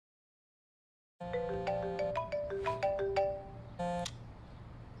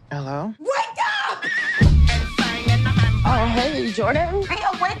Hello? Wake up! Oh, hey, Jordan. Be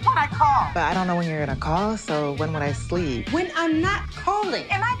awake when I call. But I don't know when you're gonna call, so when would I sleep? When I'm not calling.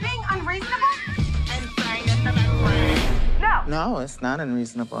 Am I being unreasonable? No. No, it's not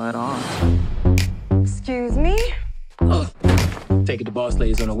unreasonable at all. Excuse me? Taking the boss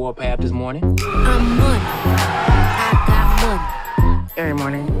ladies on a warpath this morning. I'm money. I got money. Every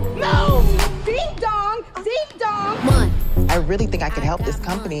morning. No! Ding dong! Ding dong! Money. I really think I could help this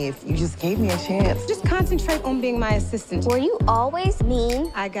company if you just gave me a chance. Just concentrate on being my assistant. Were you always mean?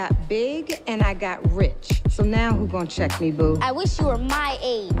 I got big and I got rich. So now who gonna check me, boo? I wish you were my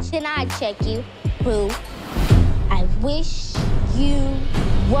age. Then I'd check you, boo. I wish you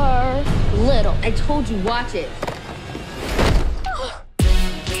were little. I told you, watch it.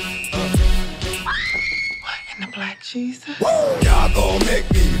 In the black Jesus. Y'all gon' make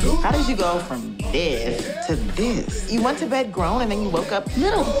me lose. How did you go from this to this? You went to bed grown and then you woke up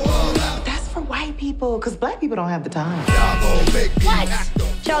Little. That's for white people, because black people don't have the time. Y'all gon' make me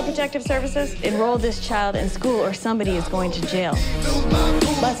Child Protective Services, enroll this child in school or somebody is going to jail.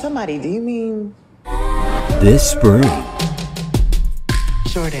 By somebody, do you mean This spring,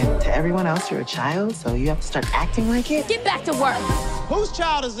 Jordan? To everyone else, you're a child, so you have to start acting like it? Get back to work. Whose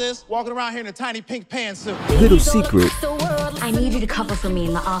child is this walking around here in a tiny pink pantsuit? Little Secret, I need you to cover for me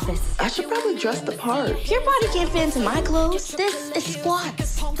in the office. I should probably dress the part. Your body can't fit into my clothes. This is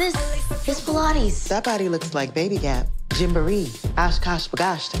squats. This Pilates. That body looks like Baby Gap, Gymboree, Oshkosh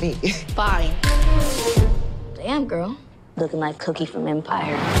Bagosh to me. Fine. Damn, girl. Looking like Cookie from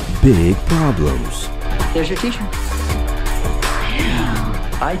Empire. big problems. There's your teacher.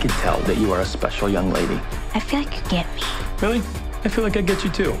 I can tell that you are a special young lady. I feel like you get me. Really? I feel like I get you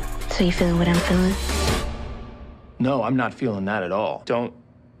too. So you feeling what I'm feeling? No, I'm not feeling that at all. Don't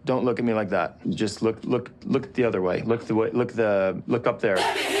look at me like that. Just look the other way. Look up there.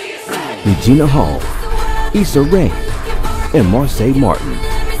 Regina Hall, Issa Rae, and Marsai Martin.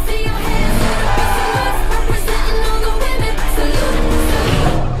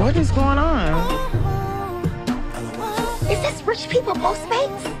 What is going on? Is this rich people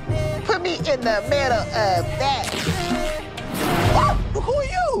Postmates? Put me in the middle of that. Who are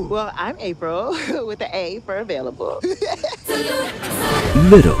you? Well, I'm April with the A for available.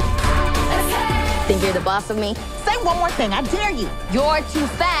 Little, Think you're the boss of me? Say one more thing, I dare you. You're too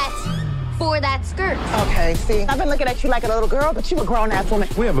fat for that skirt. Okay, see, I've been looking at you like a little girl, but you a grown-ass woman.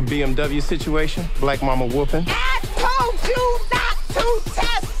 We have a BMW situation. Black mama whooping. I told you not to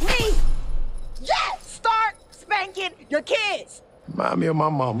test me! Yes! Start spanking your kids! Remind me of my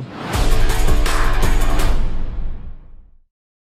mama.